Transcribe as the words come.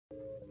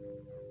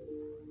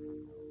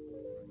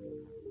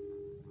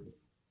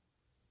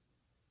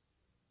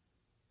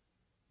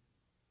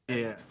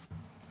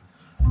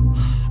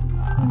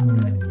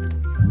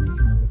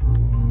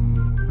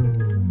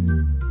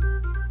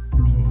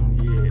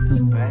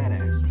fat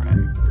ass track.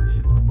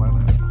 Shit,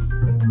 whatever.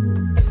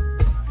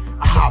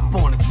 I hop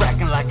on the track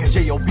and like a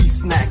J.O.B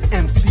snack.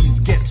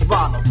 MCs get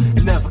swallowed,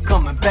 never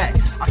coming back.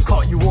 I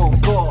caught you on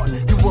guard,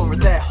 you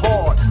weren't that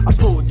hard. I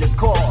pulled your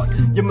card,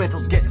 your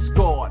mental's getting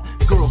scarred.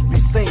 Girls be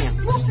saying,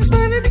 Moosie's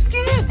done it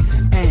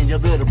again. And your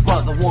little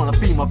brother wanna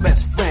be my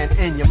best friend.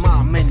 And your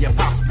mom and your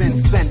pop's been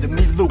sending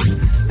me loot.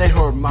 They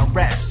heard my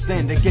raps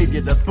and they gave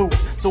you the boot,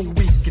 so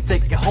we can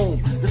take you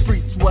home, the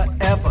streets,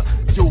 whatever.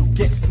 You'll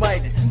get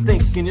smited,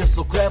 thinking you're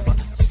so clever.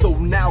 So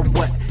now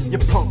what, you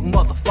punk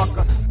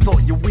motherfucker?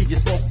 Thought your weed you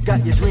smoke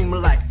got you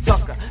dreaming like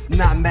Tucker.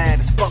 Not mad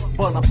as fuck,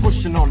 but I'm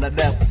pushing on the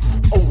level.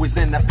 Always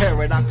in the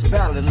paradox,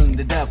 battling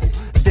the devil.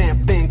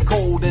 Damn thing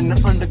cold in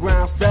the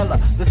underground cellar.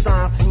 The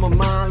signs from my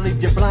mind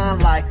leave you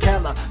blind like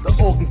Keller.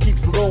 The organ keeps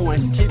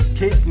blowing,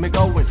 keep me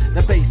going.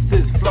 The bass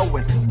is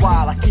flowing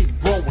while I keep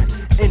growing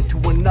into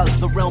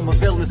another realm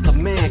of illness. The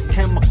man,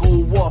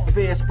 chemical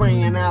warfare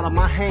spraying out of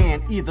my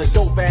hand. Either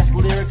dope ass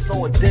lyrics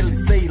or a deadly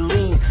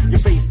saline. Your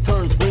face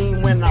turns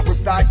green when I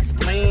rip out your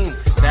spleen.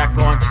 Back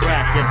on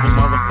track is the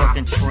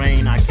motherfucking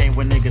train. I came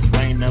with niggas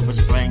rain, never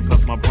strain,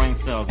 cause my brain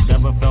cells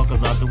never fell,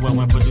 cause I do it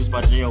when produced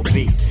by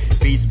J.O.B.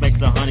 Beats make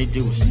the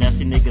honeydew,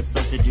 nasty niggas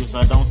suck the juice.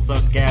 I don't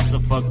suck gas or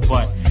fuck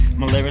butt.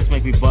 My lyrics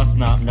make me bust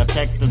out. Now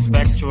check the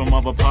spectrum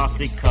of a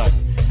posse cut.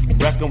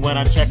 Reckon when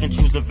I check and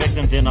choose a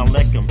victim, then I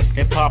lick them.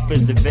 Hip-hop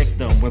is the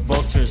victim, where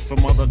vultures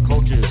from other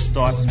cultures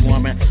start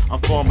swarming. I'm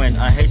forming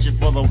a hatred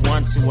for the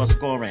ones who are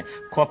scoring.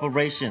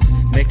 Corporations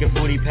making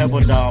fruity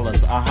pebble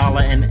dollars. I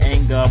holler in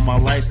anger, my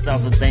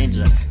lifestyle's a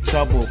danger.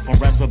 Trouble from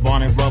respite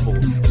born in rubble.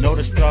 Know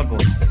the struggle,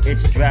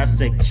 it's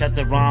drastic. Check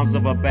the rhymes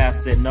of a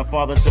bastard. No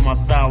father to my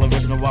style,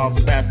 original wild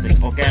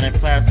spastic. Organic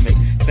plasmic,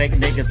 fake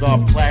niggas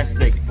all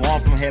plastic.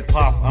 Born from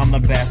hip-hop, I'm the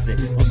bastard.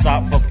 Don't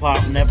stop for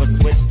pop, never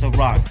switch to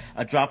rock.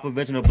 I drop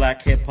original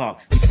black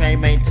hip-hop. The train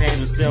maintains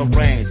and still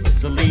reigns.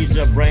 So leave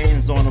your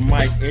brains on the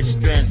mic, it's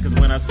strength. Cause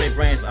when I say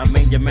brains, I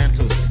mean your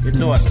mentals, your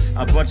thoughts.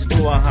 I brought you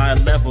to a higher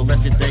level,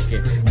 left you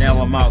thinking. Now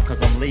I'm out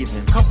cause I'm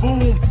leaving.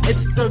 Kaboom!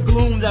 It's the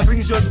gloom that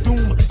brings your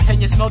doom.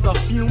 Can you smell the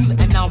fumes?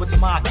 And now it's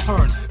my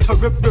turn to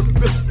rip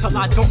till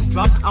I don't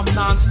drop. I'm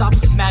non-stop,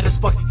 mad as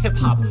fuck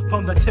hip-hop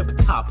from the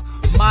tip-top.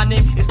 My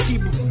name is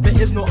T-Boo,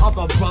 there is no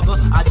other brother.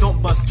 I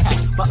don't bust cat,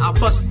 but I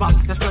bust rock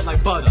that spread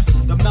like butter.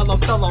 The mellow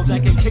fellow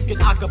that can kick it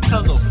acapella.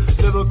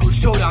 Lyrical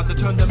showdown to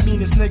turn the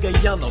meanest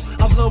nigga yellow.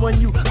 I'm blowing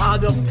you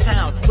out of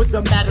town with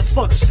the maddest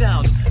fuck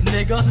sounds.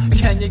 Nigga,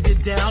 can you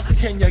get down?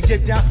 Can you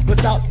get down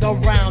without the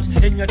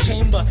rounds in your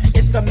chamber?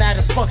 It's the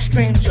maddest fuck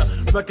stranger.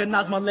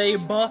 Recognize my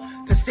labor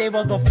to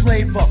savor the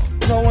flavor.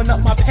 Blowing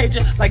up my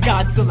pager like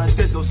Godzilla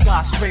did those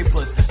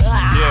skyscrapers.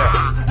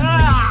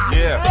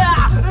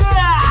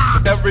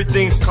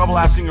 Everything's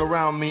collapsing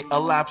around me,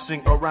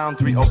 elapsing around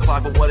 3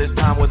 o'clock. But what is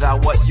time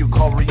without what you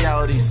call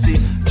reality? See,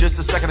 just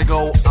a second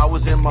ago, I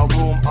was in my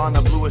room on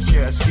the bluest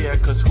chair,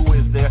 scared, cause who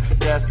is there?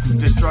 Death,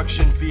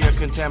 destruction, fear,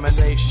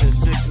 contamination,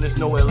 sickness,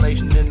 no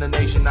elation in the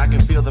nation. I can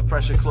feel the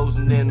pressure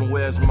closing in.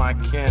 Where's my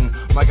kin?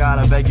 My God,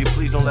 I beg you,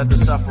 please don't let the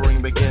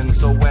suffering begin.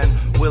 So when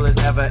will it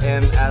ever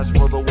end? As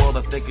for the world,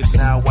 I think it's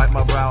now. Wipe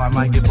my brow, I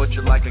might get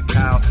butchered like a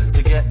cow.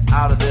 To get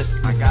out of this,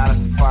 I gotta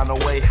find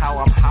a way. How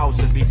I'm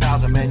housing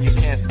B1000, man, you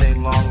can't stay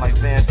long like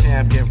Van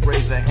Tam. Can't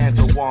raise a hand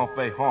to Wong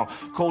Fei Hong.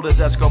 Cold as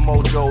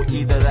Eskimo Joe,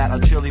 either that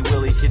or Chili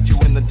Willy. Hit you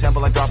in the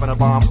temple like dropping a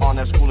bomb on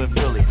that school in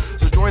Philly.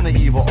 So join the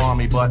evil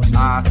army, but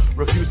I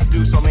refuse to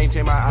do so.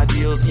 Maintain my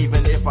ideals,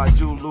 even if I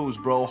do lose,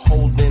 bro.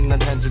 Holding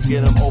attention,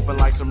 get them open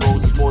like some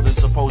roses. More than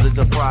supposed, it's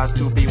a prize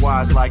to be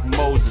wise like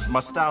Moses.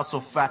 My style so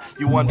fat,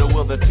 you wonder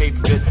will the tape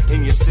fit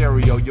in your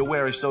stereo. You're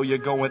weary, so you're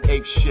going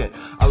ape shit.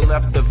 I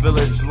left the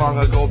village long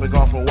ago, been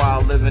gone for a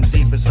while. Living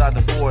deep inside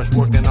the forest,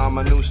 working on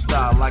my new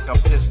style like a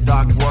pissed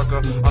dog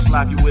worker. I'll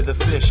slap you with a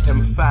fish,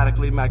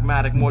 emphatically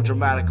magmatic, more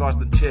dramatic arts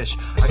than Tish.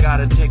 I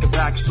gotta take it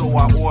back, so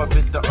I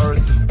orbit the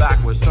earth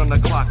backwards. Turn the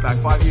clock back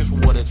 5 years for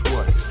what it's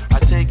worth. I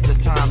take the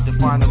time to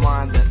find the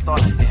mind that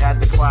thought it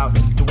had the clout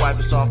to wipe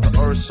us off the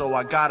earth, so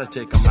I gotta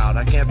take them out.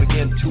 I can't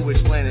begin to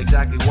explain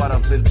exactly what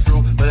I've been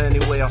through, but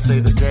anyway, I'll say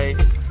the day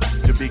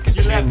to be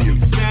continued. You left me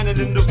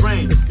standing in the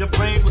rain. Your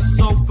brain was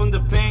soaked from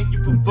the pain.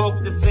 You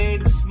provoked the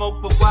same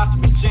smoke, but watch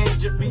me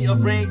change it,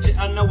 rearrange it.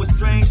 I know it's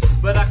strange,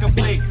 but I can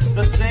play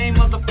the same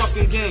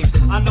motherfucking game.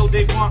 I know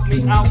they want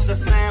me out the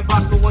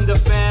sandbox, but when the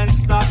band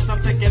stops,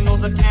 I'm taking all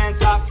the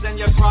cans, hops, and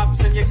your crops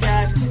and your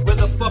cash. Where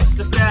the fuck's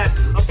the stash?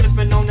 I'm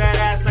flipping on that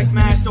ass like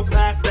mad, so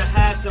blast the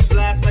hash and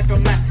blast like a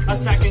Mac.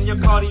 Attacking your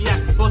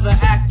cardiac for the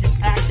act.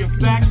 In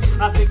fact,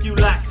 I think you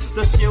lack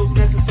the skills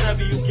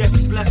necessary. You get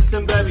blessed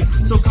and buried.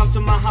 So come to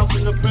my house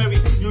in the prairie,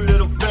 you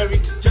little fairy.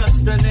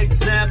 Just an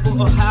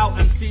example of how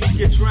MCs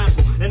get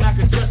trampled. And I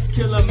could just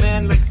kill a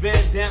man like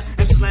Van Dam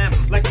and slam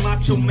like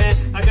Macho Man.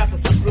 I got the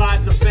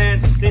supplies, the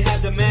fans, they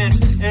have demands.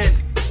 And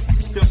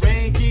the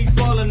rain keep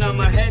falling on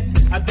my head.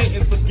 I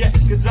didn't forget,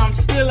 cause I'm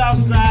still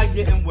outside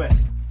getting wet.